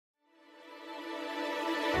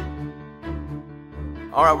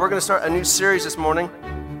All right, we're going to start a new series this morning.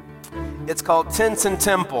 It's called Tents and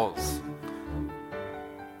Temples.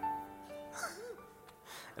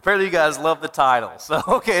 Apparently you guys love the title. So,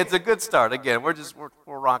 okay, it's a good start. Again, we're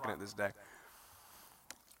rocking it this day.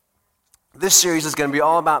 This series is going to be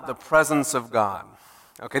all about the presence of God.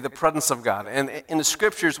 Okay, the presence of God. And in the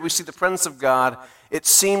scriptures, we see the presence of God. It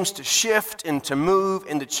seems to shift and to move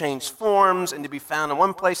and to change forms and to be found in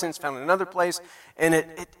one place and it's found in another place. And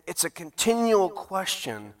it's a continual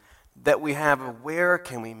question that we have of where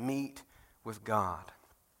can we meet with God.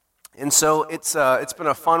 And so it's been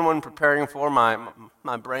a fun one preparing for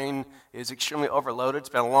my brain is extremely overloaded. It's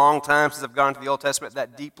been a long time since I've gone to the Old Testament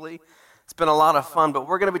that deeply. It's been a lot of fun, but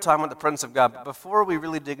we're going to be talking about the presence of God. But before we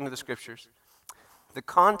really dig into the scriptures, the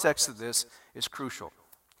context of this is crucial.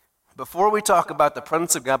 Before we talk about the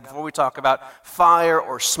presence of God, before we talk about fire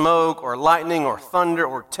or smoke or lightning or thunder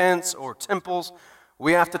or tents or temples,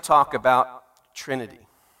 we have to talk about Trinity.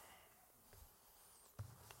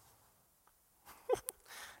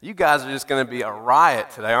 You guys are just going to be a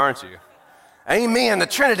riot today, aren't you? Amen, the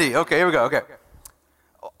Trinity. Okay, here we go. Okay.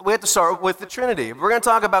 We have to start with the Trinity. If we're going to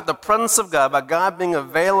talk about the presence of God, about God being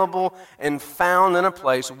available and found in a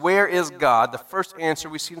place, where is God? The first answer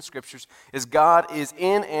we see in Scriptures is God is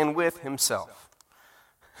in and with himself.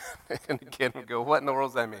 And again, we go, what in the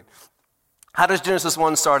world does that mean? How does Genesis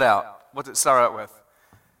 1 start out? What's it start out with?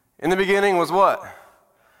 In the beginning was what?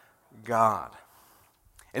 God.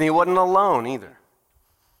 And he wasn't alone either.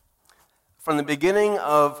 From the beginning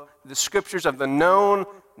of the Scriptures, of the known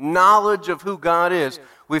knowledge of who God is,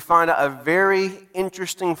 we find out a very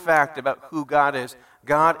interesting fact about who God is.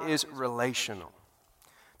 God is relational.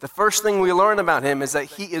 The first thing we learn about him is that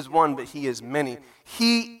he is one, but he is many.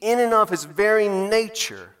 He, in and of his very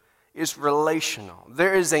nature, is relational.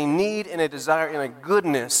 There is a need and a desire and a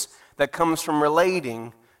goodness that comes from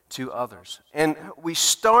relating to others. And we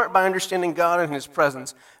start by understanding God and his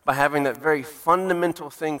presence by having that very fundamental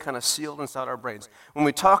thing kind of sealed inside our brains. When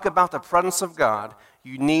we talk about the presence of God,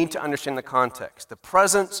 you need to understand the context. The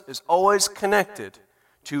presence is always connected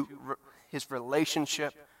to his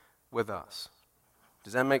relationship with us.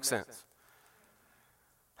 Does that make sense?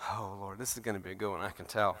 Oh, Lord, this is going to be a good one, I can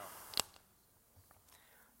tell.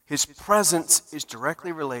 His presence is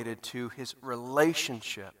directly related to his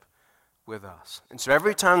relationship with us. And so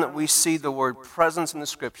every time that we see the word presence in the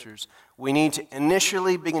Scriptures, we need to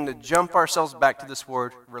initially begin to jump ourselves back to this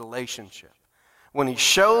word relationship. When he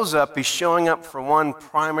shows up, he's showing up for one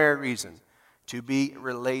primary reason, to be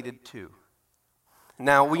related to.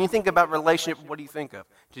 Now, when you think about relationship, what do you think of?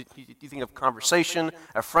 Do you think of conversation,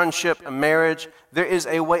 a friendship, a marriage? There is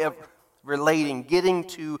a way of relating, getting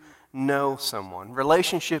to know someone.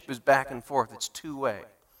 Relationship is back and forth. It's two-way.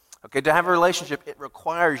 Okay, to have a relationship, it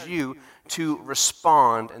requires you to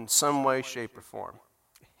respond in some way, shape, or form.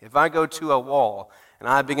 If I go to a wall and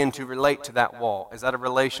I begin to relate to that wall, is that a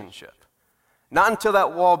relationship? Not until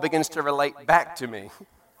that wall begins to relate back to me.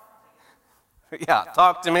 Yeah,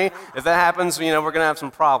 talk to me. If that happens, we're going to have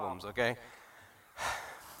some problems, okay?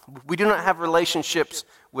 We do not have relationships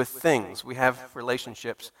with things. We have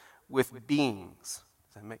relationships with beings.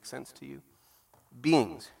 Does that make sense to you?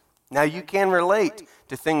 Beings. Now, you can relate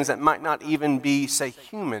to things that might not even be, say,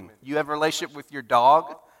 human. You have a relationship with your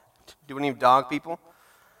dog. Do we have dog people?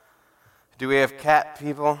 Do we have cat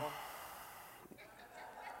people?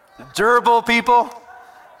 Gerbil people?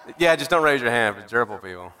 Yeah, just don't raise your hand for gerbil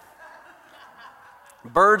people.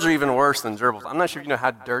 Birds are even worse than gerbils. I'm not sure if you know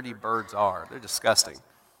how dirty birds are. They're disgusting.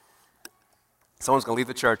 Someone's going to leave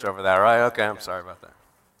the church over that, right? Okay, I'm sorry about that.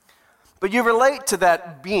 But you relate to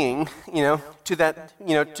that being,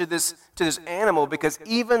 to this animal, because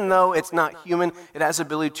even though it's not human, it has the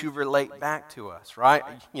ability to relate back to us, right?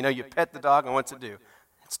 You pet the dog, and what's it do?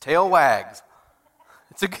 Its tail wags.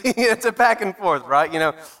 It's a back and forth, right?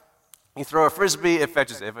 You throw a frisbee, it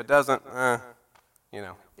fetches it. If it doesn't,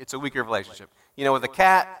 it's a weaker relationship. With a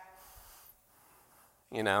cat,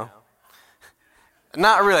 not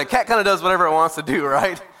really. A cat kind of does whatever it wants to do,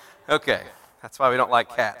 right? Okay. That's why we don't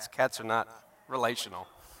like cats. Cats are not relational.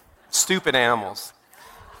 Stupid animals.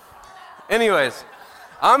 Anyways,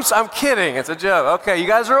 I'm kidding. It's a joke. Okay, you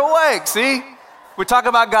guys are awake. See? We talk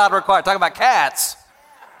about God, we're quiet. Talk about cats.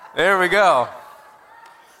 There we go.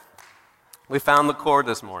 We found the chord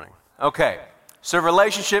this morning. Okay, so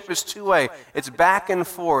relationship is two-way. It's back and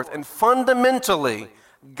forth. And fundamentally,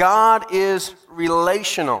 God is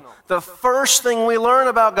relational. The first thing we learn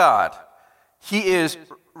about God, he is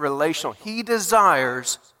relational. He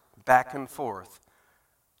desires back and forth.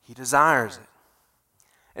 He desires it.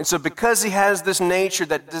 And so because he has this nature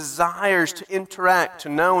that desires to interact, to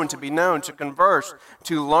know and to be known, to converse,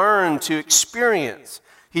 to learn, to experience,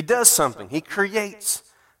 he does something. He creates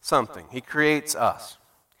something. He creates us.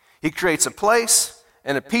 He creates a place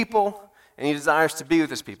and a people, and he desires to be with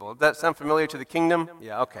his people. Does that sound familiar to the kingdom?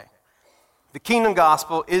 Yeah, okay. The kingdom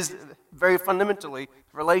gospel is very fundamentally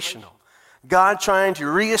relational. God trying to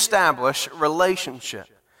reestablish relationship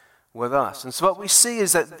with us. And so what we see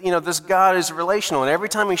is that, this God is relational, and every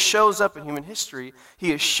time he shows up in human history,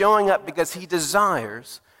 he is showing up because he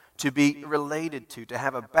desires to be related to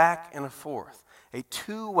have a back and a forth, a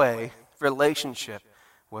two-way relationship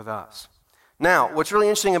with us. Now, what's really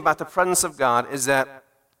interesting about the presence of God is that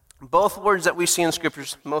both words that we see in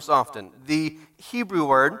scriptures most often, the Hebrew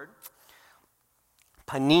word,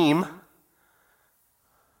 panim,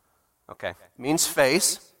 okay, means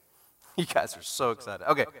face. You guys are so excited.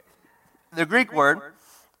 Okay. The Greek word,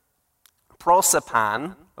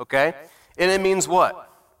 prosopan, okay, and it means what?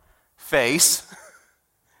 Face.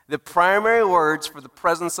 The primary words for the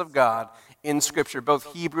presence of God in Scripture,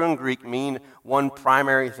 both Hebrew and Greek, mean one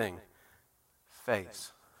primary thing,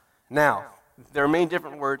 face. Now, there are many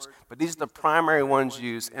different words, but these are the primary ones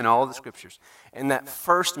used in all the Scriptures. And that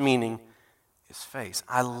first meaning is face.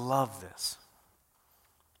 I love this.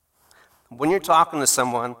 When you're talking to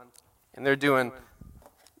someone and they're doing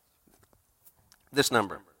this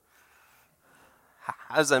number,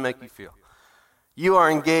 how does that make you feel? You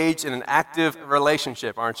are engaged in an active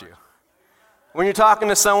relationship, aren't you? When you're talking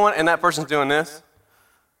to someone and that person's doing this.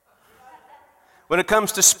 When it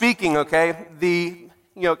comes to speaking, okay, the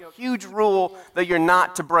huge rule that you're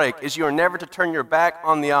not to break is you are never to turn your back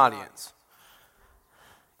on the audience.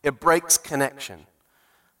 It breaks connection.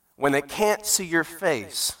 When they can't see your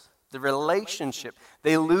face, the relationship,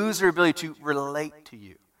 they lose their ability to relate to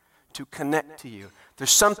you, to connect to you.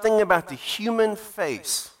 There's something about the human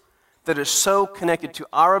face that is so connected to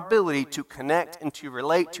our ability to connect and to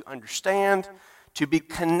relate, to understand, to be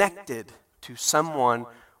connected to someone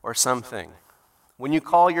or something. When you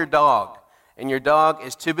call your dog, and your dog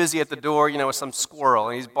is too busy at the door, with some squirrel,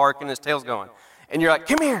 and he's barking, his tail's going, and you're like,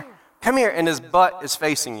 come here, and his butt is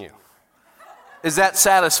facing you. Is that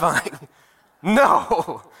satisfying?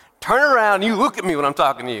 No. Turn around, you look at me when I'm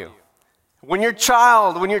talking to you. When you're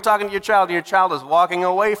talking to your child, and your child is walking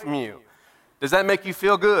away from you, does that make you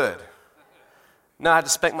feel good? No, I had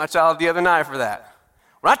to spank my child the other night for that.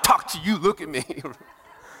 When I talk to you, look at me.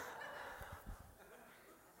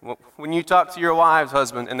 When you talk to your wives,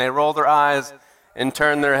 husband, and they roll their eyes and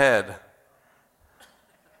turn their head,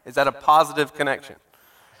 is that a positive connection?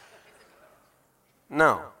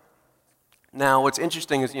 No. Now, what's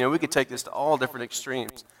interesting is, we could take this to all different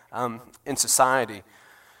extremes in society,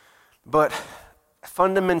 but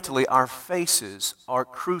fundamentally, our faces are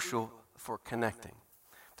crucial for connecting.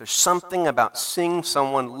 There's something about seeing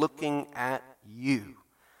someone looking at you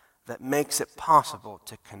that makes it possible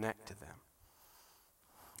to connect to them.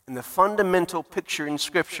 And the fundamental picture in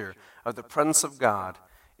Scripture of the presence of God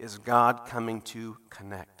is God coming to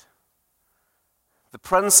connect. The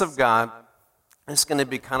presence of God is going to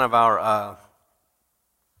be kind of our,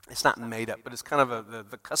 it's not made up, but it's kind of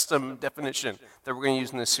the custom definition that we're going to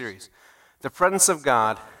use in this series. The presence of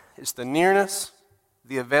God is the nearness,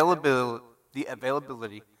 the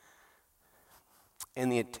availability,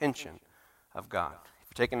 and the attention of God.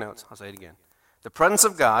 If you're taking notes, I'll say it again. The presence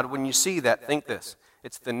of God, when you see that, think this.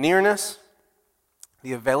 It's the nearness,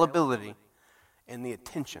 the availability, and the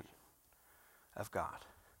attention of God.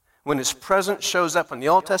 When His presence shows up in the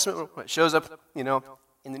Old Testament, when it shows up, in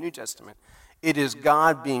the New Testament, it is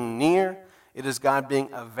God being near, it is God being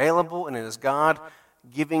available, and it is God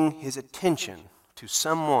giving His attention to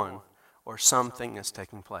someone or something that's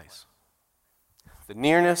taking place. The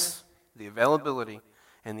nearness, the availability,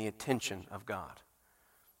 and the attention of God.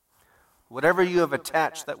 Whatever you have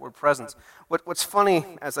attached that word presence. What's funny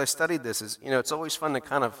as I studied this is, it's always fun to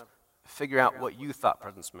kind of figure out what you thought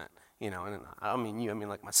presence meant. And I don't mean you, I mean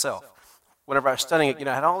like myself. Whenever I was studying it,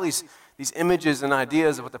 I had all these images and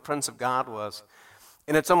ideas of what the presence of God was.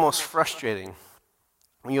 And it's almost frustrating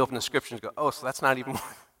when you open the Scripture and go, oh, so that's not even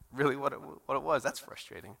really what it was. That's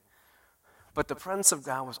frustrating. But the presence of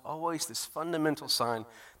God was always this fundamental sign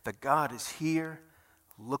that God is here,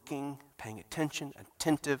 looking, paying attention,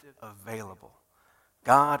 attentive, available.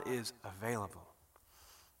 God is available.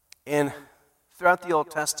 And throughout the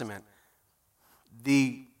Old Testament,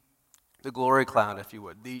 the glory cloud, if you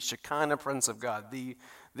would, the Shekinah presence of God,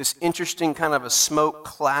 this interesting kind of a smoke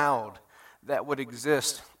cloud that would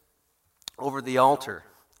exist over the altar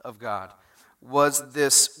of God was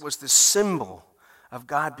this symbol of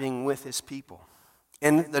God being with His people.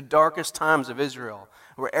 In the darkest times of Israel,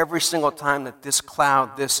 where every single time that this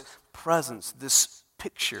cloud, this presence, this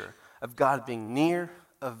picture of God being near,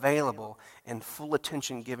 available, and full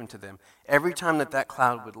attention given to them, every time that that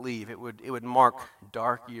cloud would leave, it would mark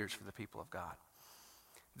dark years for the people of God.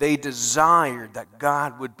 They desired that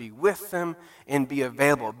God would be with them and be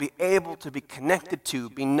available, be able to be connected to,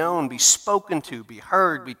 be known, be spoken to, be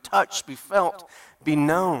heard, be touched, be felt, be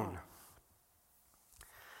known.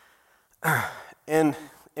 And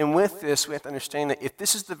with this, we have to understand that if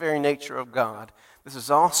this is the very nature of God, this is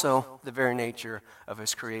also the very nature of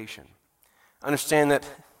His creation. Understand that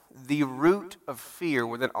the root of fear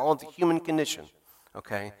within all of the human condition,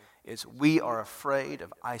 okay, is we are afraid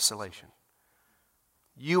of isolation.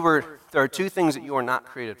 There are two things that you are not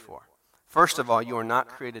created for. First of all, you are not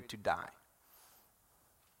created to die.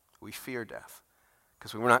 We fear death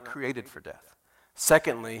because we were not created for death.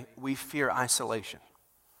 Secondly, we fear isolation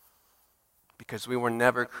because we were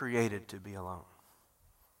never created to be alone.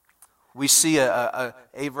 We see a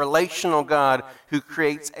relational God who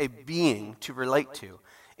creates a being to relate to.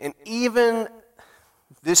 And even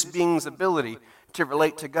this being's ability to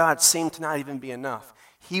relate to God seemed to not even be enough.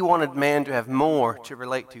 He wanted man to have more to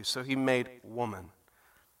relate to, so He made woman.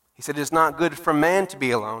 He said, it is not good for man to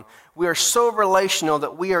be alone. We are so relational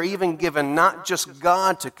that we are even given not just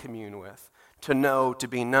God to commune with, to know, to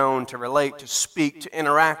be known, to relate, to speak, to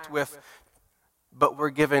interact with, but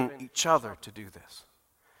we're given each other to do this.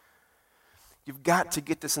 You've got to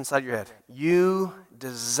get this inside your head. You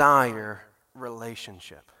desire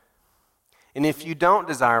relationship. And if you don't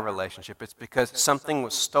desire a relationship, it's because something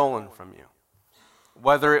was stolen from you.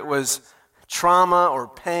 Whether it was trauma or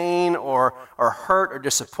pain or hurt or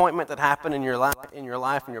disappointment that happened in your life, in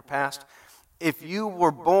your past, if you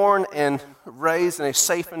were born and raised in a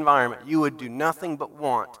safe environment, you would do nothing but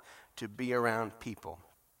want to be around people.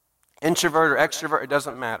 Introvert or extrovert, it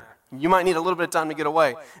doesn't matter. You might need a little bit of time to get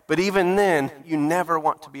away, but even then, you never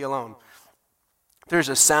want to be alone. There's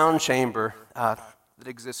a sound chamber that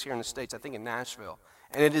exists here in the States, I think in Nashville,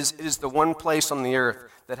 and it is the one place on the earth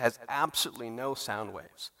that has absolutely no sound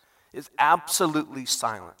waves. It's absolutely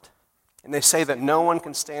silent. And they say that no one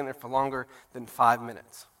can stand there for longer than 5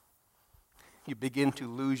 minutes. You begin to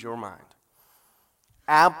lose your mind.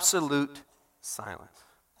 Absolute silence.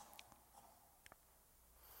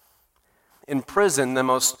 In prison, the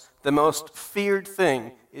most feared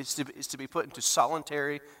thing is to be put into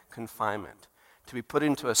solitary confinement, to be put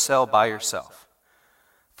into a cell by yourself.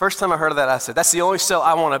 First time I heard of that, I said, that's the only cell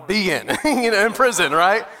I want to be in, in prison,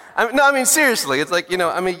 right? I mean, seriously, it's like,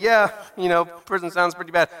 prison sounds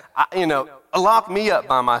pretty bad. Lock me up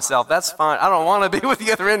by myself, that's fine. I don't want to be with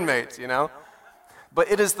the other inmates, But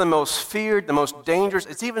it is the most feared, the most dangerous.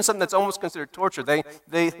 It's even something that's almost considered torture. They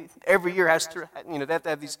every year they have to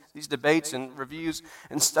have these debates and reviews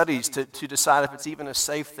and studies to decide if it's even a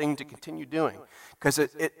safe thing to continue doing. Because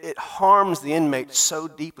it harms the inmates so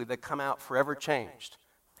deeply they come out forever changed.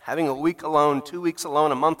 Having a week alone, 2 weeks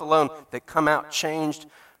alone, a month alone, they come out changed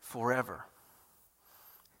forever.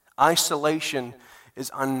 Isolation is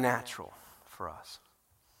unnatural for us.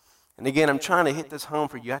 And again, I'm trying to hit this home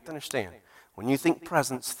for you. You have to understand. When you think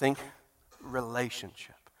presence, think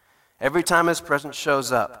relationship. Every time His presence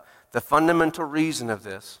shows up, the fundamental reason of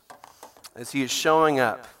this is He is showing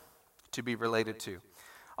up to be related to.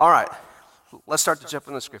 All right, let's start to jump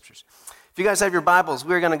in the Scriptures. If you guys have your Bibles,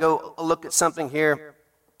 we're going to go look at something here.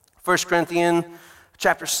 1 Corinthians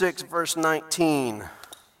chapter 6, verse 19.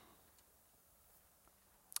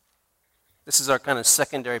 This is our kind of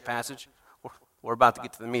secondary passage. We're about to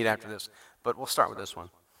get to the meat after this, but we'll start with this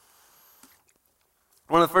one.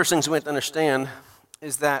 One of the first things we have to understand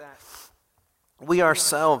is that we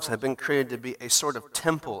ourselves have been created to be a sort of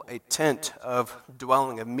temple, a tent of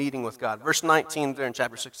dwelling, of meeting with God. Verse 19 there in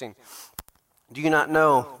chapter 16. Do you not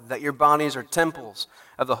know that your bodies are temples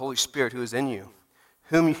of the Holy Spirit who is in you,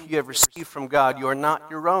 whom you have received from God? You are not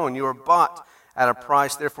your own. You are bought at a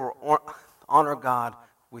price. Therefore, honor God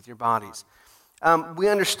with your bodies. We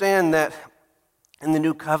understand that in the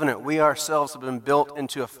new covenant, we ourselves have been built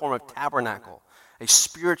into a form of tabernacle, a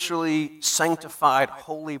spiritually sanctified,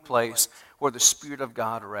 holy place where the Spirit of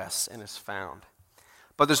God rests and is found.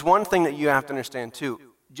 But there's one thing that you have to understand too.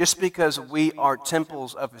 Just because we are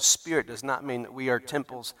temples of His Spirit does not mean that we are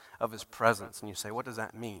temples of His presence. And you say, what does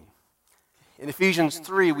that mean? In Ephesians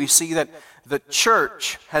 3, we see that the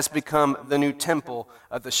church has become the new temple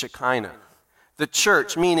of the Shekinah. The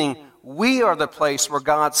church, meaning we are the place where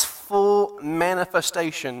God's full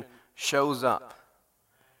manifestation shows up.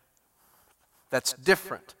 That's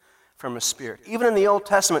different from a spirit. Even in the Old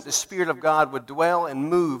Testament, the Spirit of God would dwell and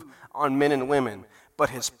move on men and women, but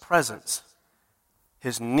His presence,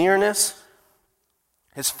 His nearness,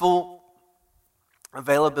 His full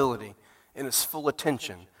availability and his full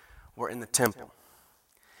attention were in the temple.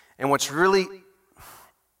 And it's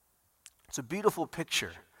a beautiful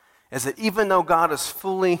picture, is that even though God is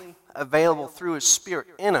fully available through his Spirit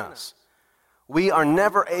in us, we are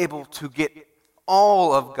never able to get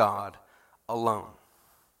all of God alone.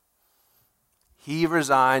 He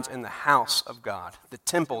resides in the house of God, the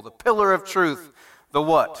temple, the pillar of truth, the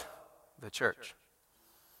what? The church.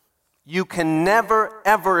 You can never,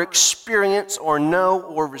 ever experience or know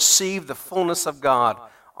or receive the fullness of God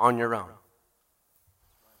on your own.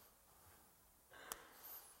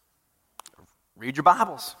 Read your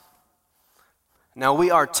Bibles. Now we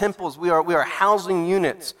are temples, we are housing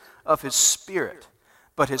units of his Spirit,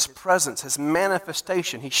 but his presence, his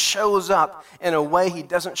manifestation, he shows up in a way he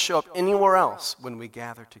doesn't show up anywhere else when we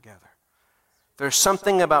gather together. There's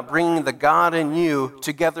something about bringing the God in you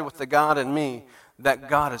together with the God in me that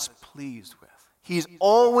God is pleased with. He's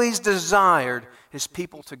always desired his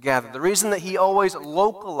people to gather. The reason that he always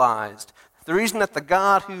localized, the reason that the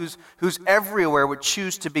God who's everywhere would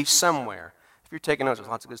choose to be somewhere. If you're taking notes, there's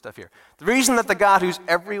lots of good stuff here. The reason that the God who's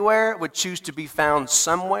everywhere would choose to be found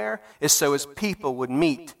somewhere is so his people would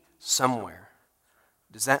meet somewhere.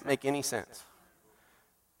 Does that make any sense?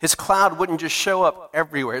 His cloud wouldn't just show up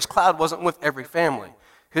everywhere. His cloud wasn't with every family.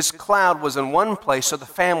 His cloud was in one place so the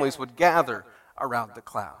families would gather around the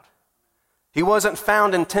cloud. He wasn't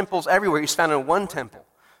found in temples everywhere. He's found in one temple.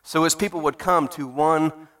 So his people would come to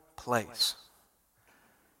one place.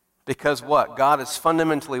 Because what? God is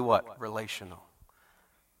fundamentally what? Relational.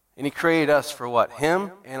 And he created us for what?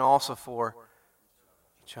 Him and also for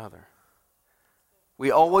each other.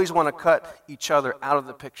 We always want to cut each other out of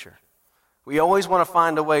the picture. We always want to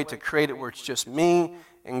find a way to create it where it's just me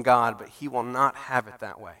and God, but he will not have it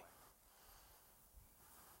that way.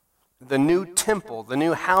 The new temple, the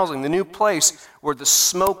new housing, the new place where the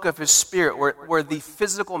smoke of his Spirit, where the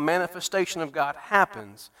physical manifestation of God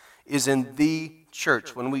happens, is in the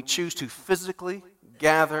church, when we choose to physically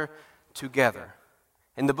gather together.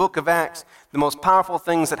 In the book of Acts, the most powerful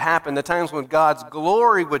things that happened, the times when God's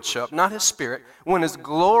glory would show up, not his Spirit, when his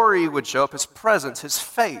glory would show up, his presence, his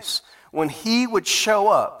face, when he would show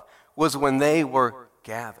up, was when they were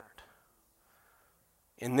gathered.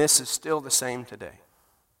 And this is still the same today.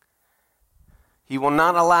 He will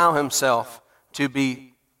not allow himself to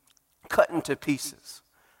be cut into pieces,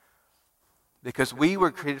 because we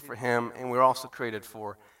were created for him and we're also created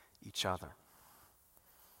for each other.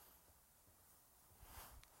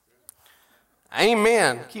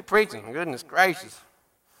 Amen. Keep preaching. Goodness gracious.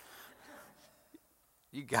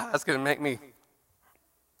 You guys going to make me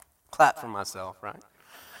clap for myself, right?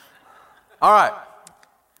 All right.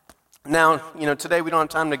 Now, today we don't have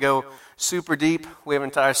time to go super deep. We have an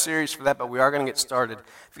entire series for that, but we are going to get started.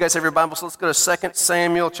 If you guys have your Bibles, let's go to 2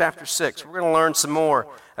 Samuel chapter 6. We're going to learn some more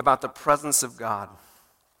about the presence of God.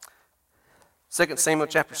 2 Samuel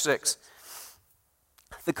chapter 6.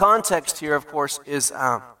 The context here, of course, is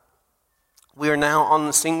we are now on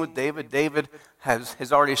the scene with David. David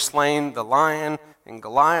has already slain the lion and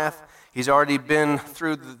Goliath. He's already been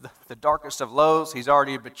through the darkest of lows. He's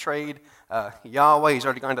already betrayed Yahweh. He's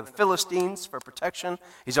already gone to the Philistines for protection.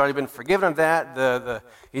 He's already been forgiven of that.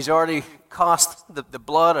 He's already cost the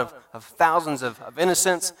blood of thousands of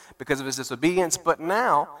innocents because of his disobedience. But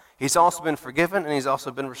now he's also been forgiven and he's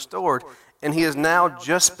also been restored. And he has now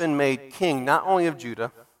just been made king, not only of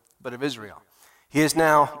Judah, but of Israel. He has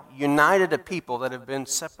now united a people that have been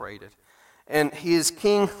separated. And he is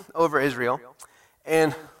king over Israel.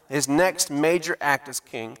 And his next major act as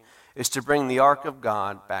king is to bring the ark of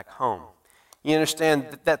God back home. You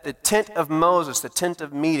understand that the tent of Moses, the tent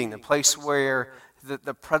of meeting, the place where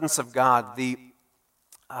the presence of God,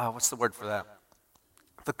 what's the word for that?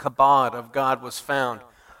 The kabod of God was found,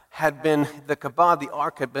 the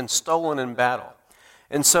ark had been stolen in battle.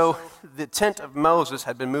 And so the tent of Moses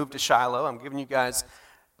had been moved to Shiloh. I'm giving you guys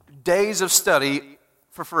days of study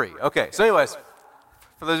for free. Okay, so anyways,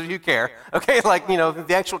 for those of you who care,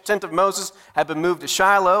 the actual tent of Moses had been moved to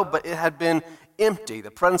Shiloh, but it had been empty.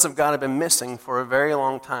 The presence of God had been missing for a very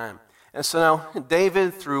long time. And so now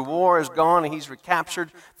David, through war, is gone, and he's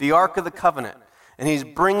recaptured the Ark of the Covenant. And he's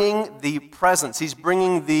bringing the presence, he's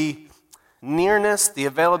bringing the nearness, the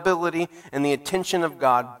availability, and the attention of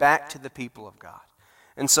God back to the people of God.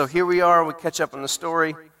 And so here we are, we catch up on the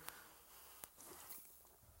story.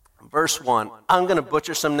 Verse 1. I'm going to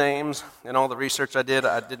butcher some names. In all the research I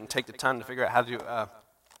didn't take the time to figure out how to,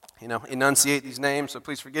 enunciate these names, so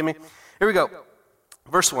please forgive me. Here we go.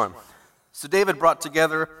 Verse 1. So David brought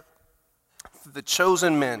together the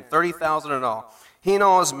chosen men, 30,000 in all. He and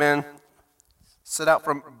all his men set out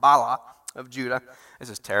from Baalah of Judah This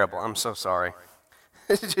is terrible. I'm so sorry.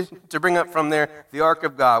 To bring up from there the ark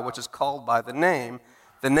of God, which is called by the name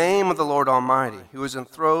of the Lord Almighty, who is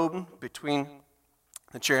enthroned between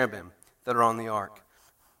the cherubim that are on the ark.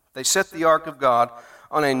 They set the ark of God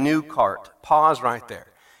on a new cart. Pause right there.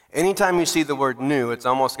 Anytime you see the word new, it's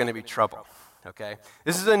almost going to be trouble. Okay?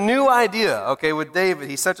 This is a new idea, okay, with David.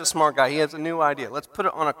 He's such a smart guy. He has a new idea. Let's put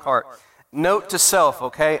it on a cart. Note to self,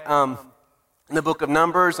 okay? In the book of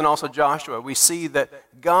Numbers and also Joshua, we see that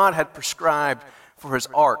God had prescribed for his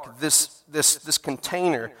ark this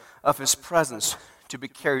container of his presence to be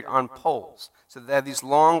carried on poles. So they had these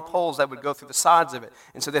long poles that would go through the sides of it.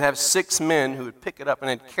 And so they'd have 6 men who would pick it up and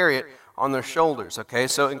they'd carry it on their shoulders, okay?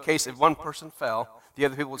 So in case if one person fell, the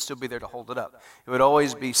other people would still be there to hold it up. It would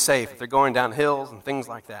always be safe if they're going down hills and things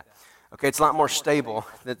like that. Okay, it's a lot more stable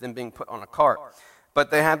than being put on a cart. But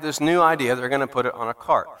they had this new idea, they're going to put it on a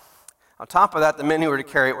cart. On top of that, the men who were to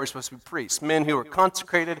carry it were supposed to be priests, men who were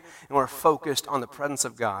consecrated and were focused on the presence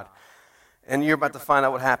of God. And you're about to find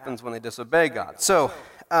out what happens when they disobey God. So,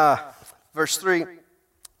 verse 3,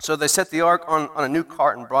 so they set the ark on a new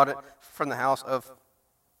cart and brought it from the house of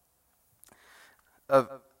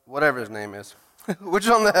whatever his name is, which was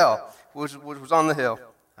on the hill, which was on the hill.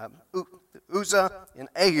 Uzzah and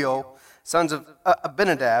Ahio, sons of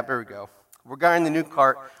Abinadab, there we go, were guiding the new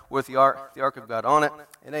cart with the ark of God on it,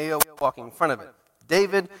 and Ahio walking in front of it.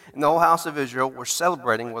 David and the whole house of Israel were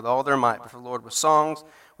celebrating with all their might before the Lord with songs,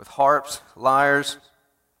 with harps, lyres,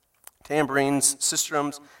 tambourines,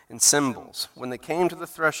 sistrums, and cymbals. When they came to the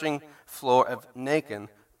threshing floor of Nacon,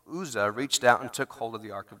 Uzzah reached out and took hold of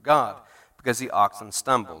the ark of God, because the oxen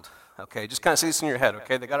stumbled. Okay, just kind of see this in your head,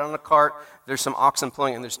 okay? They got it on a cart, there's some oxen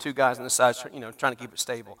pulling, and there's 2 guys on the side, trying to keep it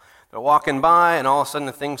stable. They're walking by, and all of a sudden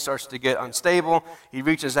the thing starts to get unstable. He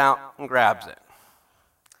reaches out and grabs it.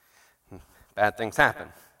 Bad things happen.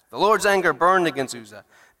 The Lord's anger burned against Uzzah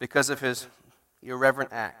because of his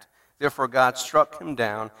irreverent act. Therefore God struck him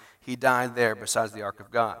down. He died there beside the ark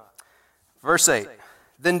of God. Verse 8,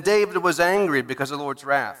 then David was angry because the Lord's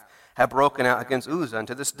wrath had broken out against Uzzah, and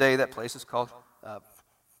to this day that place is called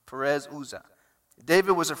Perez Uzzah.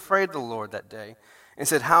 David was afraid of the Lord that day and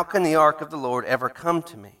said, how can the ark of the Lord ever come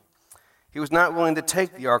to me? He was not willing to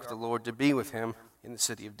take the ark of the Lord to be with him in the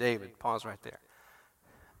city of David. Pause right there.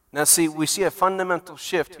 Now see, we see a fundamental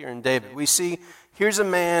shift here in David. We see, here's a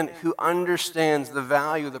man who understands the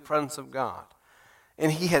value of the presence of God.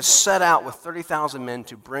 And he has set out with 30,000 men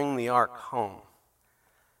to bring the ark home.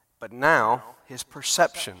 But now, his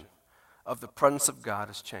perception of the presence of God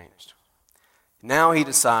has changed. Now he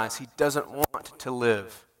decides he doesn't want to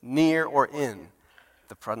live near or in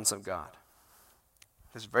the presence of God.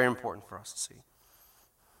 This is very important for us to see.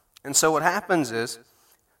 And so what happens is,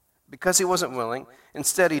 because he wasn't willing,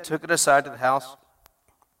 instead he took it aside to the house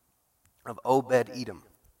of Obed-Edom,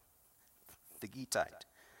 the Gittite.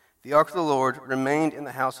 The ark of the Lord remained in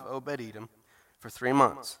the house of Obed-Edom for 3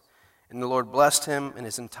 months, and the Lord blessed him and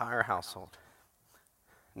his entire household.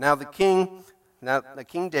 Now King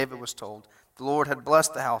David was told the Lord had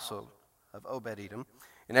blessed the household of Obed-Edom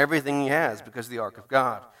and everything he has because of the ark of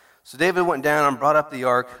God. So David went down and brought up the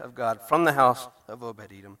ark of God from the house of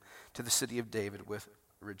Obed-Edom to the city of David with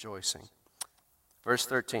rejoicing. Verse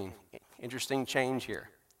 13, interesting change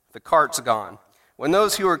here. The cart's gone. When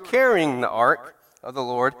those who were carrying the ark of the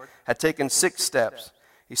Lord had taken 6 steps,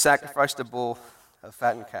 he sacrificed a bull of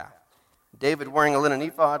fattened calf. David, wearing a linen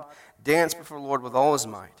ephod, danced before the Lord with all his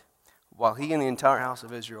might, while he and the entire house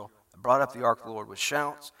of Israel brought up the ark of the Lord with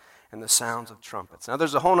shouts and the sounds of trumpets. Now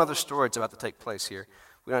there's a whole other story that's about to take place here.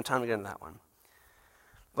 We don't have time to get into that one.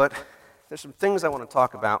 But there's some things I want to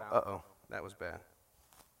talk about. Uh-oh, that was bad.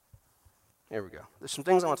 There we go. There's some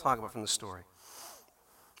things I want to talk about from the story.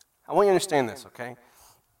 I want you to understand this, okay?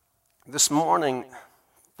 This morning,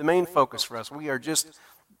 the main focus for us, we are just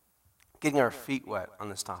getting our feet wet on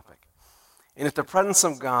this topic. And if the presence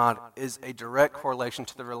of God is a direct correlation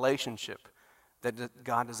to the relationship that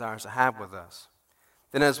God desires to have with us,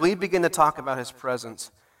 then as we begin to talk about his presence,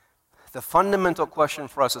 the fundamental question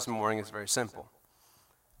for us this morning is very simple.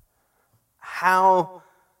 How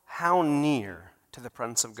near to the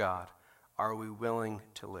presence of God are we willing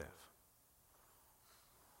to live?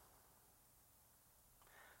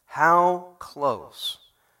 How close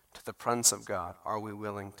to the presence of God are we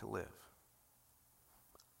willing to live?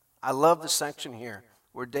 I love the section here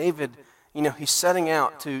where David, he's setting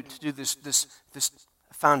out to do this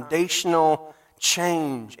foundational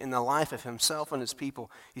change in the life of himself and his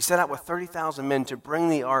people. He set out with 30,000 men to bring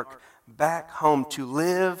the ark back home, to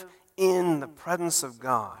live in the presence of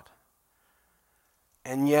God.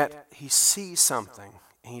 And yet he sees something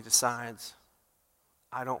and he decides,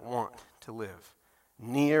 I don't want to live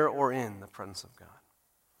near or in the presence of God?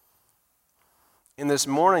 And this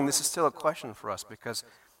morning, this is still a question for us, because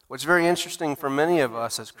what's very interesting for many of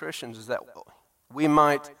us as Christians is that we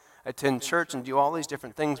might attend church and do all these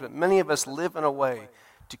different things, but many of us live in a way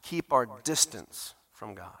to keep our distance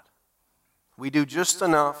from God. We do just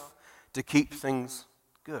enough to keep things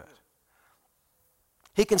good.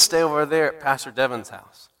 He can stay over there at Pastor Devin's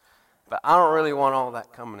house, but I don't really want all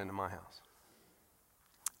that coming into my house.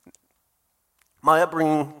 My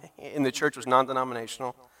upbringing in the church was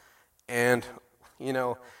non-denominational, and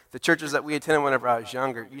the churches that we attended whenever I was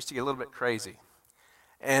younger used to get a little bit crazy.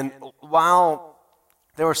 And while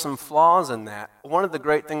there were some flaws in that, one of the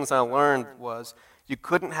great things I learned was you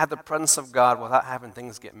couldn't have the presence of God without having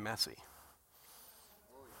things get messy.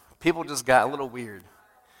 People just got a little weird.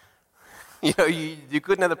 You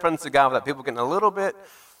couldn't have the presence of God without people getting a little bit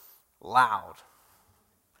loud.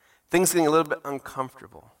 Things getting a little bit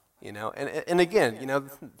uncomfortable. And again,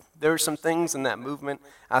 there were some things in that movement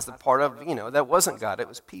as a part of, that wasn't God, it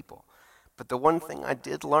was people. But the one thing I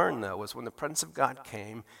did learn, though, was when the presence of God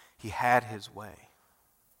came, he had his way.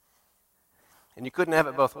 And you couldn't have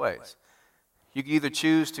it both ways. You could either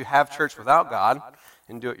choose to have church without God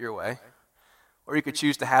and do it your way, or you could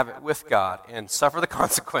choose to have it with God and suffer the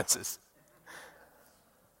consequences.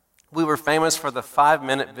 We were famous for the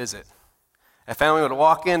 5-minute visit. A family would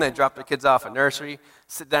walk in, they'd drop their kids off at nursery,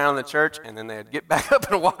 sit down in the church, and then they'd get back up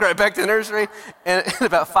and walk right back to the nursery, and in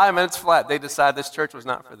about 5 minutes flat, they decided this church was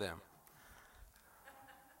not for them.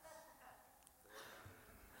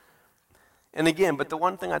 And again, but the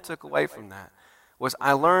one thing I took away from that was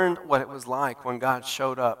I learned what it was like when God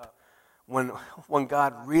showed up, when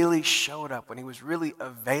God really showed up, when he was really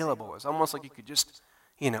available. It was almost like you could just,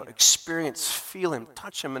 experience, feel him,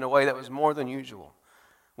 touch him in a way that was more than usual.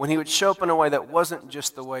 When he would show up in a way that wasn't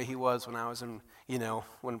just the way he was when I was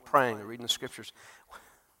when praying or reading the scriptures.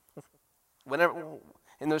 Whenever,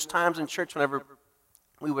 in those times in church, whenever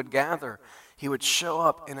we would gather, he would show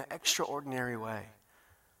up in an extraordinary way.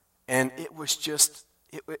 And it was just,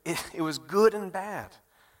 it was good and bad.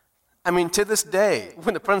 I mean, to this day,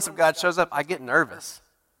 when the presence of God shows up, I get nervous.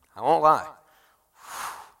 I won't lie.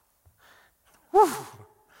 Whew.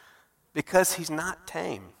 Because he's not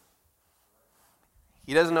tame.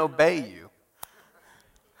 He doesn't obey you.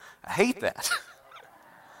 I hate that.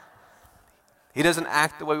 He doesn't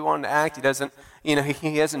act the way we want him to act. He doesn't, he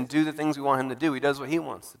doesn't do the things we want him to do. He does what he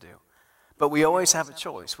wants to do. But we always have a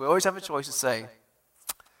choice. We always have a choice to say,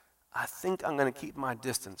 I think I'm going to keep my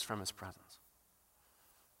distance from his presence.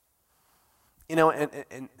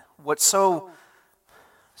 And what's so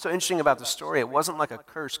interesting about the story, it wasn't like a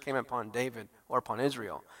curse came upon David or upon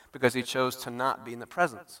Israel because he chose to not be in the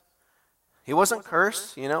presence. He wasn't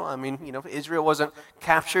cursed, Israel wasn't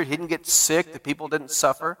captured, he didn't get sick, the people didn't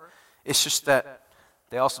suffer. It's just that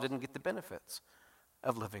they also didn't get the benefits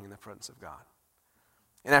of living in the presence of God.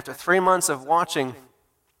 And after 3 months of watching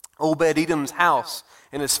Obed-Edom's house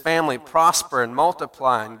and his family prosper and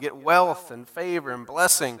multiply and get wealth and favor and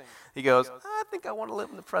blessing, he goes, I think I want to live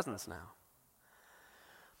in the presence now.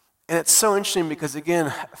 And it's so interesting because,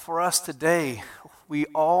 again, for us today, we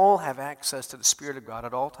all have access to the Spirit of God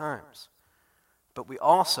at all times. But we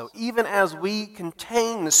also, even as we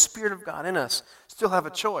contain the Spirit of God in us, still have a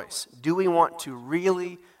choice. Do we want to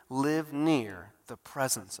really live near the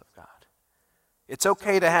presence of God? It's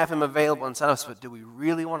okay to have him available inside us, but do we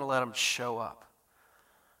really want to let him show up?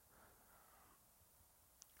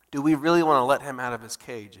 Do we really want to let him out of his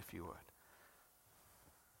cage, if you would?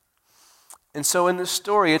 And so in this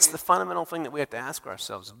story, it's the fundamental thing that we have to ask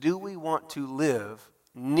ourselves. Do we want to live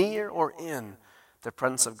near or in the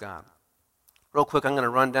presence of God? Real quick, I'm going to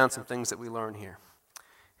run down some things that we learn here.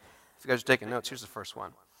 If you guys are taking notes, here's the first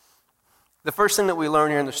one. The first thing that we learn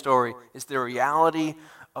here in the story is the reality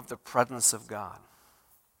of the presence of God.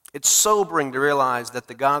 It's sobering to realize that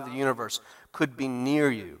the God of the universe could be near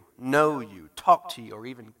you, know you, talk to you, or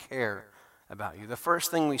even care about you. The first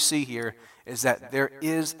thing we see here is that there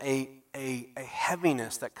is a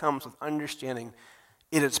heaviness that comes with understanding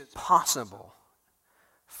it is possible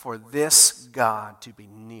for this God to be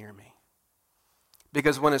near me.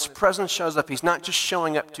 Because when his presence shows up, he's not just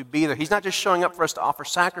showing up to be there. He's not just showing up for us to offer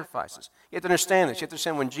sacrifices. You have to understand this. You have to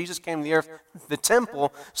understand when Jesus came to the earth, the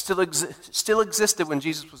temple still existed when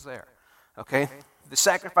Jesus was there. Okay? The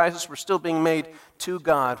sacrifices were still being made to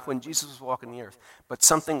God when Jesus was walking the earth. But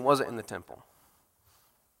something wasn't in the temple.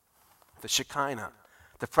 The Shekinah.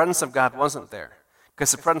 The presence of God wasn't there.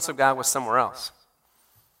 Because the presence of God was somewhere else.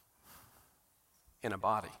 In a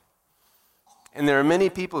body. And there are many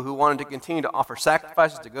people who wanted to continue to offer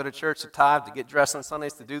sacrifices, to go to church, to tithe, to get dressed on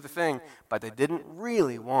Sundays, to do the thing, but they didn't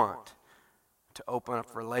really want to open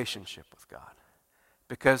up relationship with God.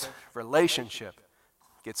 Because relationship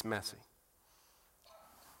gets messy.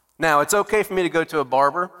 Now, it's okay for me to go to a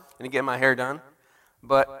barber and to get my hair done,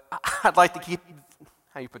 but I'd like to keep,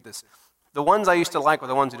 how you put this, the ones I used to like were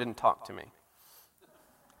the ones who didn't talk to me.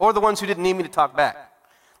 Or the ones who didn't need me to talk back.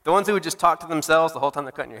 The ones who would just talk to themselves the whole time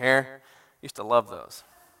they're cutting your hair, used to love those.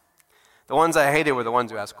 The ones I hated were the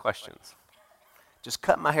ones who asked questions. Just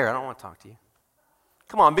cut my hair, I don't want to talk to you.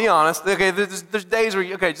 Come on, be honest. Okay, there's days where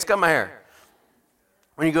just cut my hair.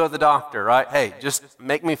 When you go to the doctor, right? Hey, just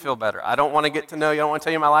make me feel better. I don't want to get to know you. I don't want to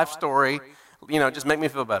tell you my life story. Just make me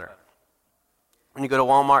feel better. When you go to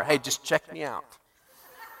Walmart, hey, just check me out.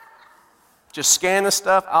 Just scan the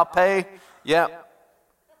stuff. I'll pay. Yep.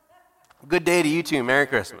 Good day to you too. Merry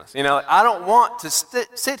Christmas. I don't want to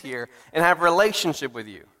sit here and have a relationship with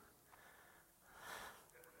you.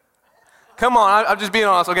 Come on, I'm just being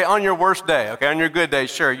honest. Okay, on your worst day, okay, on your good day,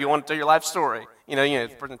 sure, you want to tell your life story. The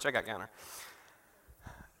person at the checkout counter.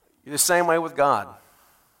 You're the same way with God.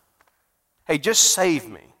 Hey, just save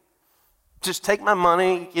me. Just take my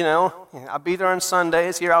money, I'll be there on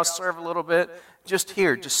Sundays. Here, I'll serve a little bit. Just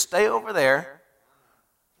stay over there.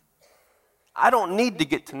 I don't need to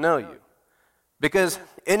get to know you. Because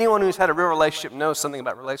anyone who's had a real relationship knows something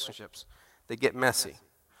about relationships. They get messy.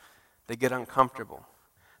 They get uncomfortable.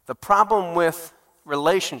 The problem with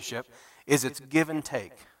relationship is it's give and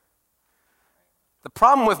take. The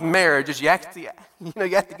problem with marriage is you have to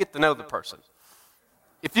get to know the person.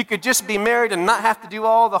 If you could just be married and not have to do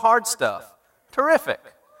all the hard stuff, terrific.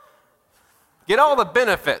 Get all the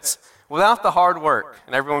benefits without the hard work.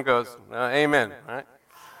 And everyone goes, amen, right?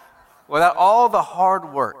 Without all the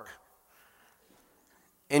hard work.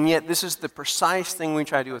 And yet this is the precise thing we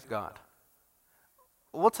try to do with God.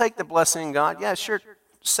 We'll take the blessing of God. Yeah, sure,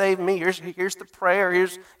 save me. Here's the prayer.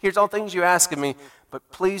 Here's all things you ask of me. But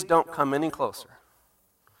please don't come any closer.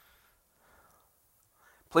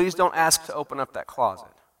 Please don't ask to open up that closet.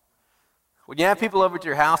 When you have people over to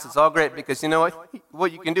your house, it's all great because you know what?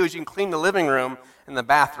 What you can do is you can clean the living room and the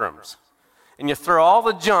bathrooms. And you throw all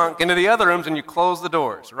the junk into the other rooms and you close the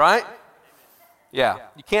doors, right? Yeah.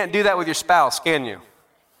 You can't do that with your spouse, can you?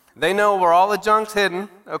 They know where all the junk's hidden,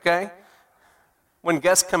 okay? When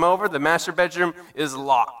guests come over, the master bedroom is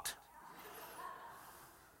locked.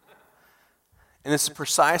 And this is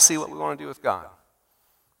precisely what we want to do with God.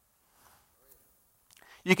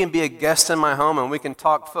 You can be a guest in my home and we can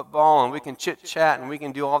talk football and we can chit-chat and we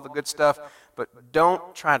can do all the good stuff, but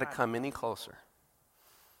don't try to come any closer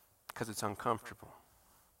because it's uncomfortable.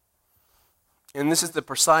 And this is the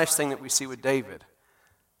precise thing that we see with David.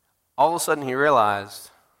 All of a sudden he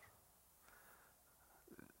realized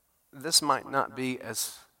this might not be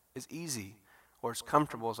as easy or as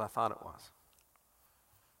comfortable as I thought it was.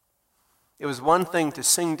 It was one thing to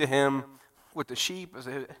sing to him with the sheep.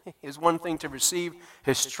 It was one thing to receive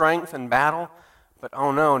his strength in battle. But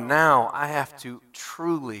oh no, now I have to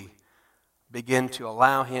truly begin to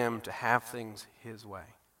allow him to have things his way.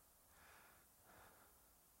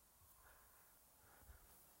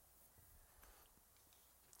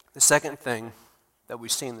 The second thing that we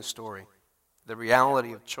see in the story, the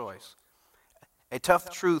reality of choice. A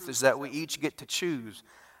tough truth is that we each get to choose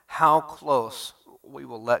how close we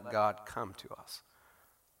will let God come to us.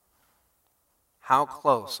 How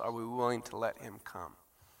close are we willing to let him come?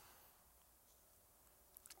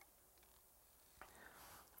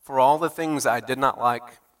 For all the things I did not like,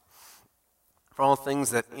 for all the things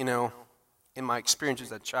that, in my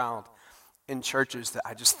experiences as a child, in churches that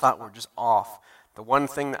I just thought were just off, the one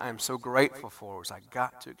thing that I'm so grateful for was I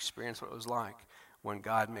got to experience what it was like when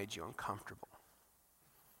God made you uncomfortable.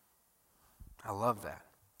 I love that.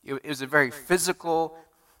 It was a very physical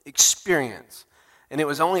experience. And it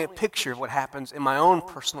was only a picture of what happens in my own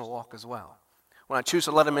personal walk as well. When I choose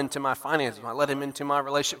to let him into my finances, when I let him into my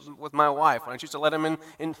relationship with my wife, when I choose to let him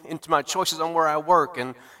into my choices on where I work,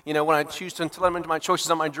 and when I choose to let him into my choices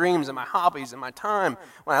on my dreams and my hobbies and my time,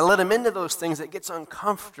 when I let him into those things, it gets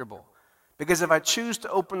uncomfortable. Because if I choose to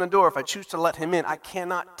open the door, if I choose to let him in, I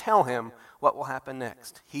cannot tell him what will happen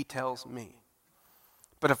next. He tells me.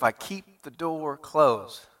 But if I keep the door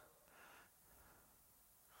closed,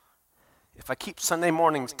 if I keep Sunday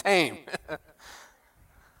mornings tame,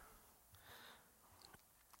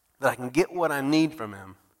 that I can get what I need from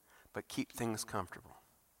him, but keep things comfortable.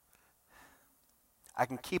 I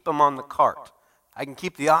can keep him on the cart. I can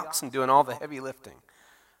keep the oxen doing all the heavy lifting.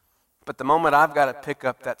 But the moment I've got to pick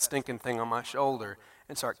up that stinking thing on my shoulder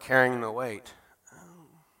and start carrying the weight,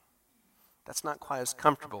 that's not quite as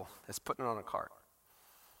comfortable as putting it on a cart.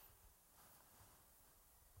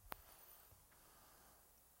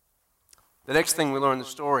 The next thing we learn in the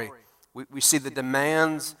story We see the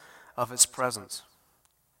demands of his presence.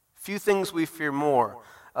 Few things we fear more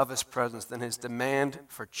of his presence than his demand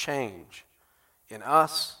for change in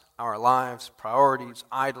us, our lives, priorities,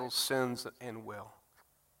 idols, sins, and will.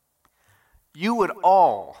 You would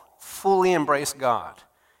all fully embrace God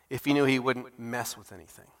if you knew he wouldn't mess with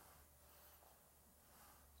anything.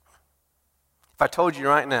 If I told you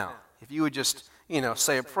right now, if you would just,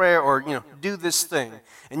 say a prayer or, do this thing,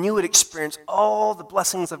 and you would experience all the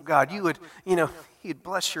blessings of God, you would, he'd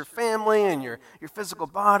bless your family and your physical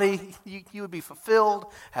body, you would be fulfilled,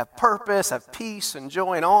 have purpose, have peace and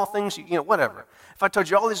joy and all things, whatever. If I told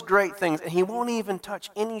you all these great things, and he won't even touch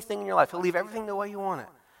anything in your life, he'll leave everything the way you want it,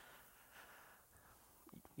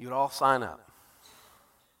 you'd all sign up.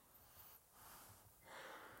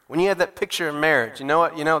 When you have that picture of marriage, you know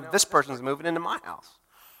what? This person's moving into my house.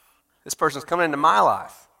 This person's coming into my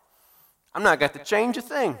life. I'm not going to change a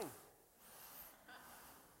thing.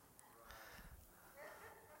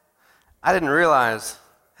 I didn't realize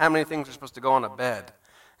how many things are supposed to go on a bed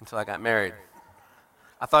until I got married.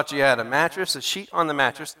 I thought you had a mattress, a sheet on the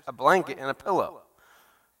mattress, a blanket, and a pillow.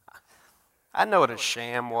 I know what a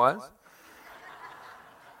sham was.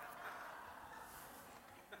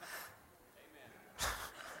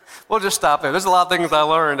 We'll just stop there. There's a lot of things I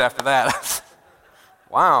learned after that.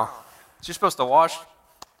 Wow. You're supposed to wash?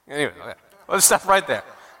 Anyway, okay. We'll just stop right there.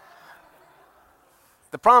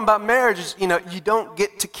 The problem about marriage is, you don't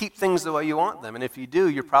get to keep things the way you want them. And if you do,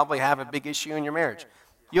 you probably have a big issue in your marriage.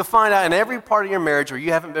 You'll find out in every part of your marriage where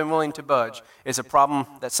you haven't been willing to budge is a problem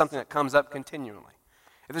that's something that comes up continually.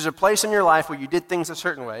 If there's a place in your life where you did things a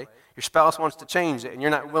certain way, your spouse wants to change it, and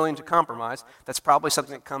you're not willing to compromise, that's probably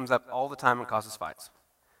something that comes up all the time and causes fights.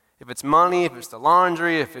 If it's money, if it's the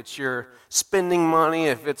laundry, if it's your spending money,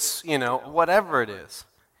 if it's, whatever it is.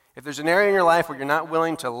 If there's an area in your life where you're not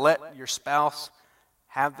willing to let your spouse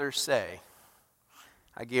have their say,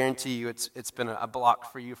 I guarantee you it's been a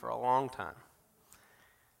block for you for a long time.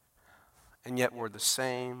 And yet we're the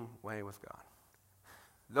same way with God.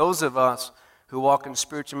 Those of us who walk in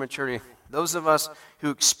spiritual maturity, those of us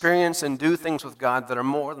who experience and do things with God that are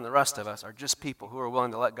more than the rest of us are just people who are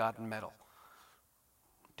willing to let God meddle.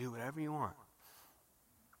 Do whatever you want.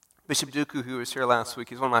 Bishop Dooku, who was here last week,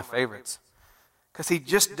 he's one of my favorites because he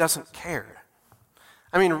just doesn't care.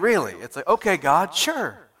 I mean, really, it's like, okay, God,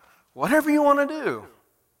 sure, whatever you want to do.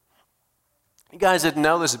 You guys didn't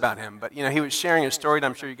know this about him, but, he was sharing a story, and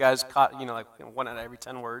I'm sure you guys caught, one out of every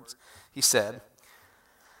 10 words he said.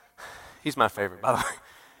 He's my favorite, by the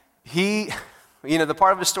way. The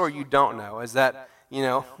part of the story you don't know is that,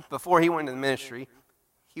 before he went into the ministry,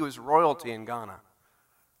 he was royalty in Ghana.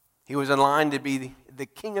 He was in line to be the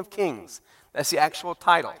King of Kings. That's the actual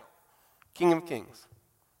title, King of Kings.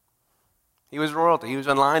 He was royalty. He was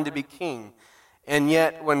in line to be king. And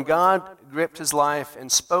yet, when God gripped his life and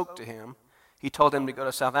spoke to him, he told him to go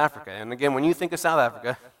to South Africa. And again, when you think of South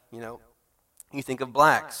Africa, you think of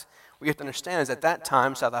blacks. What you have to understand is at that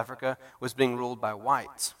time, South Africa was being ruled by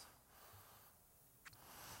whites.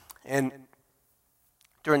 And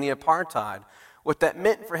during the apartheid, what that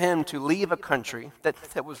meant for him to leave a country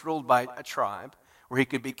that was ruled by a tribe, where he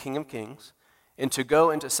could be King of Kings, and to go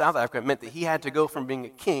into South Africa meant that he had to go from being a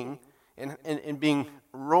king and being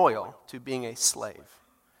royal to being a slave.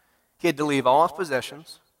 He had to leave all his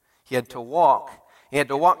possessions. He had to walk. He had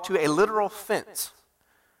to walk to a literal fence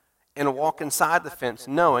and walk inside the fence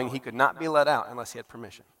knowing he could not be let out unless he had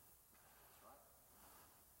permission.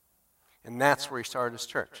 And that's where he started his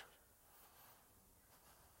church.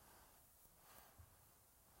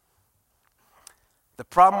 The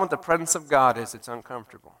problem with the presence of God is it's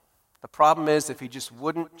uncomfortable. The problem is if he just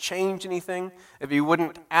wouldn't change anything, if he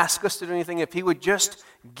wouldn't ask us to do anything, if he would just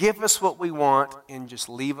give us what we want and just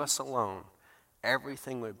leave us alone,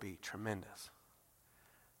 everything would be tremendous.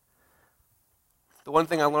 The one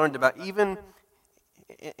thing I learned about, even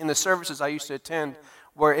in the services I used to attend,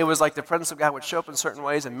 where it was like the presence of God would show up in certain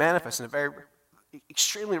ways and manifest in a very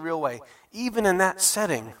extremely real way, even in that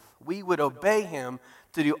setting, we would obey him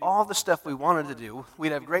to do all the stuff we wanted to do.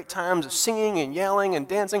 We'd have great times of singing and yelling and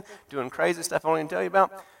dancing, doing crazy stuff I won't even tell you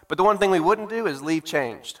about. But the one thing we wouldn't do is leave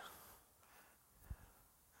changed.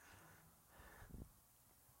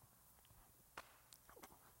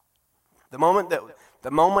 The moment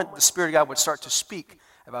the Spirit of God would start to speak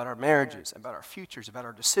about our marriages, about our futures, about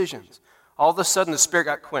our decisions, all of a sudden the Spirit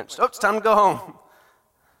got quenched. Oh, it's time to go home.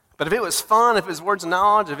 But if it was fun, if it was words of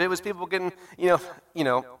knowledge, if it was people getting,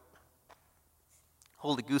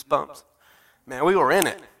 holy goosebumps, man, we were in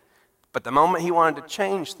it. But the moment he wanted to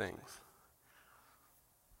change things,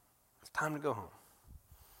 it's time to go home.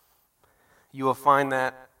 You will find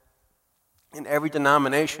that in every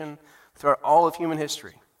denomination. throughout all of human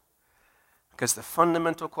history. Because the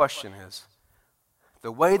fundamental question is,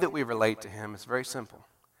 the way that we relate to him is very simple.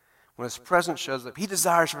 When his presence shows up, he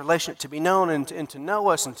desires a relationship to be known and to know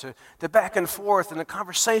us and to back and forth and the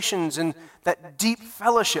conversations and that deep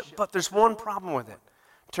fellowship. But there's one problem with it.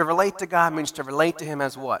 To relate to God means to relate to him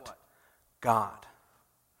as what? God.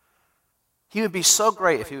 He would be so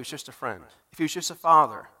great if he was just a friend, if he was just a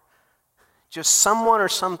father, just someone or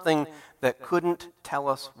something that couldn't tell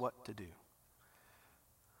us what to do.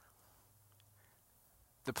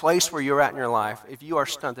 The place where you're at in your life, if you are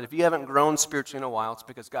stunted, if you haven't grown spiritually in a while, it's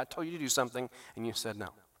because God told you to do something and you said no.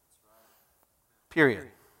 Period.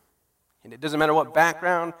 And it doesn't matter what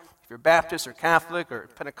background, if you're Baptist or Catholic or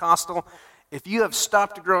Pentecostal, if you have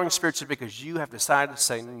stopped growing spiritually because you have decided to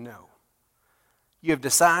say no, you have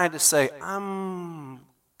decided to say, I'm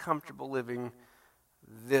comfortable living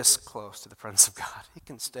this close to the presence of God. He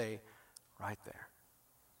can stay right there.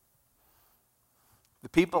 The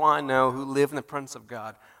people I know who live in the presence of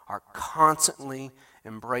God are constantly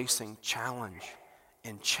embracing challenge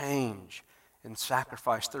and change and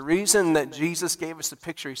sacrifice. The reason that Jesus gave us the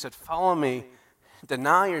picture, he said, follow me,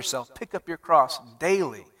 deny yourself, pick up your cross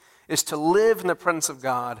daily, is to live in the presence of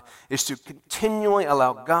God, is to continually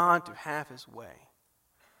allow God to have his way.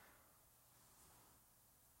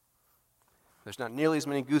 There's not nearly as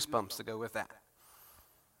many goosebumps to go with that.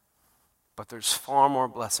 But there's far more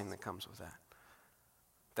blessing that comes with that.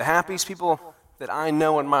 The happiest people that I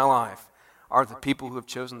know in my life are the people who have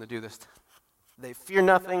chosen to do this. They fear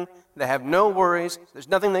nothing. They have no worries. There's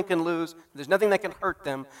nothing they can lose. There's nothing that can hurt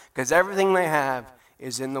them because everything they have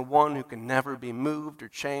is in the one who can never be moved or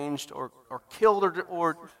changed or killed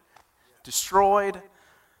or destroyed.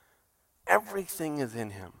 Everything is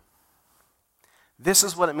in him. This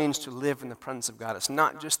is what it means to live in the presence of God. It's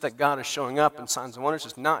not just that God is showing up in signs and wonders.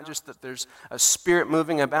 It's not just that there's a spirit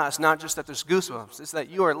moving about. It's not just that there's goosebumps. It's that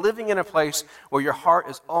you are living in a place where your heart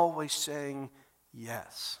is always saying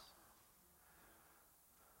yes.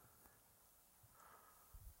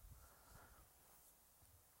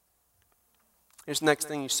 Here's the next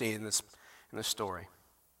thing you see in this story.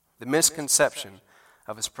 The misconception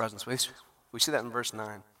of his presence. We see that in verse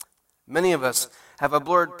 9. Many of us have a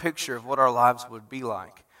blurred picture of what our lives would be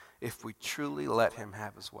like if we truly let him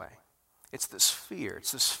have his way. It's this fear.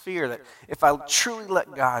 It's this fear that if I truly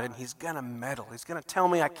let God in, he's going to meddle. He's going to tell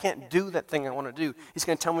me I can't do that thing I want to do. He's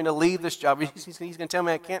going to tell me to leave this job. He's going to tell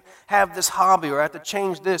me I can't have this hobby or I have to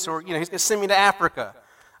change this or, he's going to send me to Africa.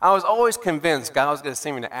 I was always convinced God was going to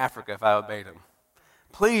send me to Africa if I obeyed him.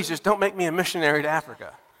 Please just don't make me a missionary to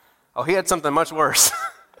Africa. Oh, he had something much worse.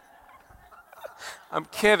 I'm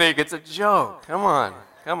kidding. It's a joke. Come on.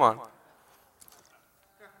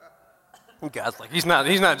 God's like, he's not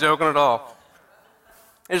joking at all.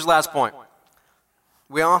 Here's the last point.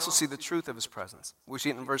 We also see the truth of his presence. We see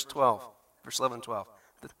it in verse 11 and 12.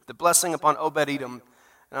 The blessing upon Obed-Edom,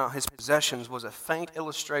 his possessions, was a faint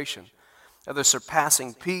illustration of the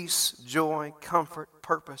surpassing peace, joy, comfort,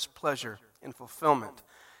 purpose, pleasure, and fulfillment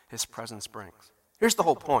his presence brings. Here's the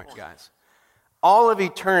whole point, guys. All of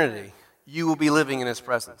eternity, you will be living in his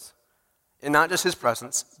presence. And not just his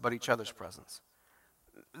presence, but each other's presence.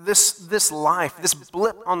 This life, this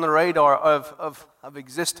blip on the radar of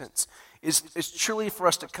existence is truly for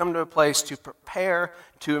us to come to a place to prepare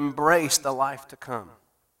to embrace the life to come.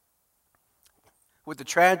 With the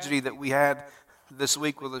tragedy that we had this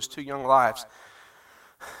week with those two young lives,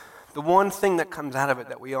 the one thing that comes out of it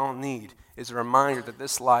that we all need is a reminder that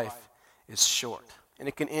this life is short and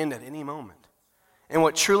it can end at any moment. And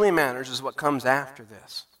what truly matters is what comes after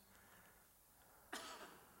this.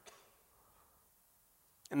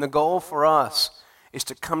 And the goal for us is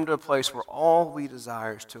to come to a place where all we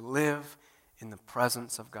desire is to live in the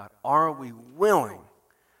presence of God. Are we willing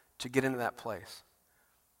to get into that place?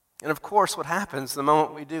 And of course, what happens the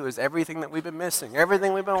moment we do is everything that we've been missing,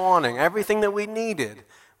 everything we've been wanting, everything that we needed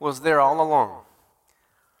was there all along.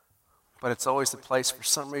 But it's always the place for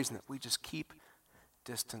some reason that we just keep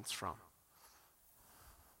distance from.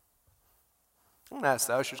 I'm going to ask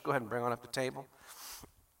the ushers, go ahead and bring on up the table.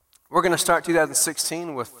 We're going to start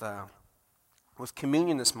 2016 with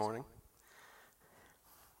communion this morning.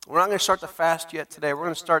 We're not going to start the fast yet today. We're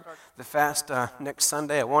going to start the fast next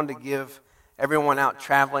Sunday. I wanted to give everyone out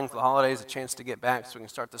traveling for the holidays a chance to get back so we can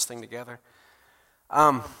start this thing together.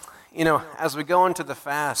 As we go into the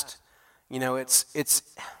fast, it's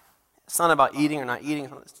not about eating or not eating.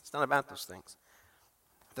 It's not about those things.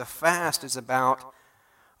 The fast is about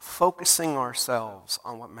focusing ourselves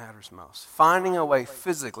on what matters most, finding a way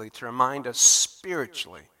physically to remind us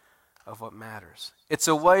spiritually of what matters. It's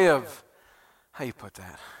a way of, how you put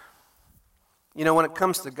that? You know, when it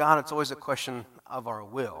comes to God, it's always a question of our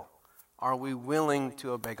will. Are we willing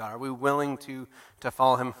to obey God? Are we willing to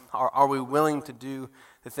follow Him? Are we willing to do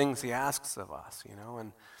the things He asks of us, you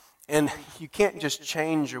know? And you can't just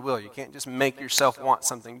change your will. You can't just make yourself want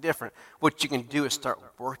something different. What you can do is start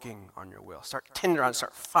working on your will. Start tender on it.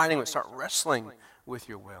 Start fighting with it. Start wrestling with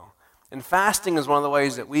your will. And fasting is one of the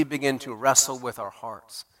ways that we begin to wrestle with our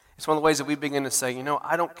hearts. It's one of the ways that we begin to say, you know,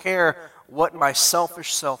 I don't care what my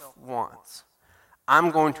selfish self wants.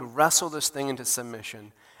 I'm going to wrestle this thing into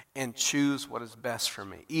submission and choose what is best for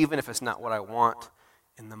me, even if it's not what I want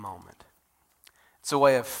in the moment. It's a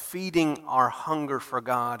way of feeding our hunger for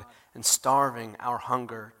God and starving our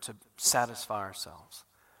hunger to satisfy ourselves.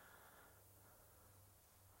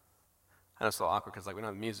 I know it's a little awkward because we don't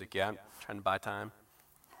have music yet. I'm trying to buy time.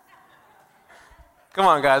 Come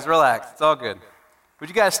on, guys, relax. It's all good. Would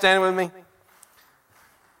you guys stand with me?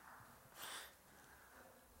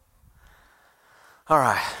 All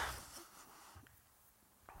right.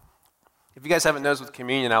 If you guys haven't noticed with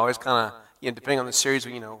communion, I always kind of, depending on the series,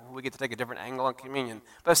 we get to take a different angle on communion.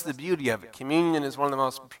 But that's the beauty of it. Communion is one of the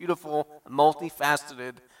most beautiful,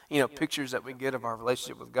 multifaceted, pictures that we get of our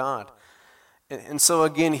relationship with God. And so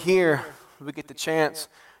again, here, we get the chance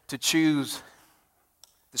to choose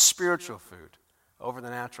the spiritual food over the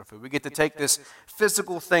natural food. We get to take this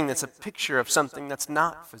physical thing that's a picture of something that's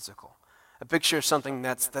not physical. A picture of something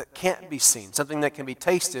that can't be seen, something that can be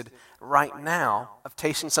tasted right now, of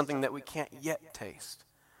tasting something that we can't yet taste.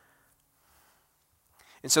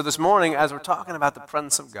 And so this morning, as we're talking about the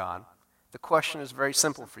presence of God, the question is very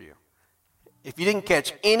simple for you. If you didn't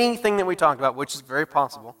catch anything that we talked about, which is very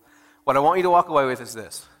possible, what I want you to walk away with is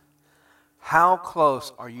this. How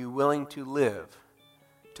close are you willing to live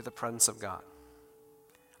to the presence of God?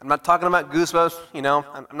 I'm not talking about goosebumps,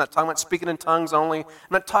 I'm not talking about speaking in tongues only. I'm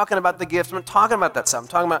not talking about the gifts. I'm not talking about that stuff. I'm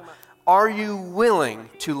talking about, are you willing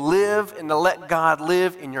to live and to let God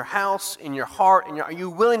live in your house, in your heart? Are you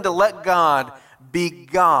willing to let God be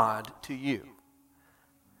God to you?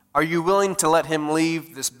 Are you willing to let Him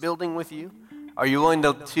leave this building with you? Are you willing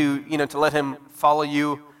to let Him follow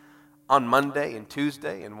you on Monday and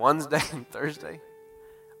Tuesday and Wednesday and Thursday?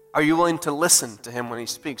 Are you willing to listen to Him when He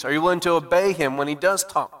speaks? Are you willing to obey Him when He does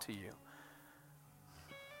talk to you?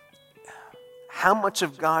 How much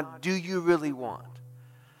of God do you really want?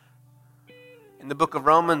 In the book of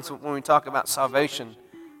Romans, when we talk about salvation,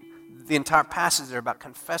 the entire passage there about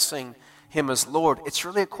confessing Him as Lord, it's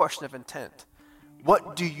really a question of intent.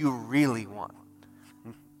 What do you really want?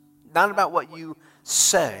 Not about what you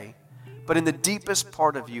say, but in the deepest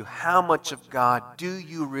part of you, how much of God do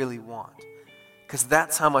you really want? Because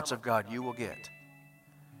that's how much of God you will get.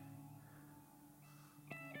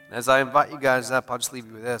 As I invite you guys up, I'll just leave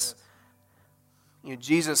you with this.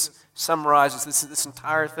 Jesus summarizes this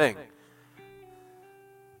entire thing.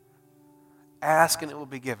 Ask and it will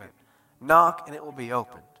be given. Knock and it will be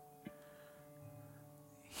opened.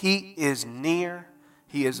 He is near,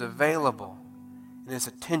 He is available, and His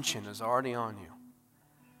attention is already on you.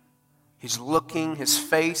 He's looking, His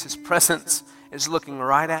face, His presence is looking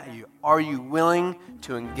right at you. Are you willing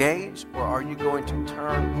to engage, or are you going to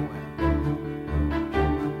turn away?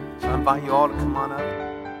 So I invite you all to come on up.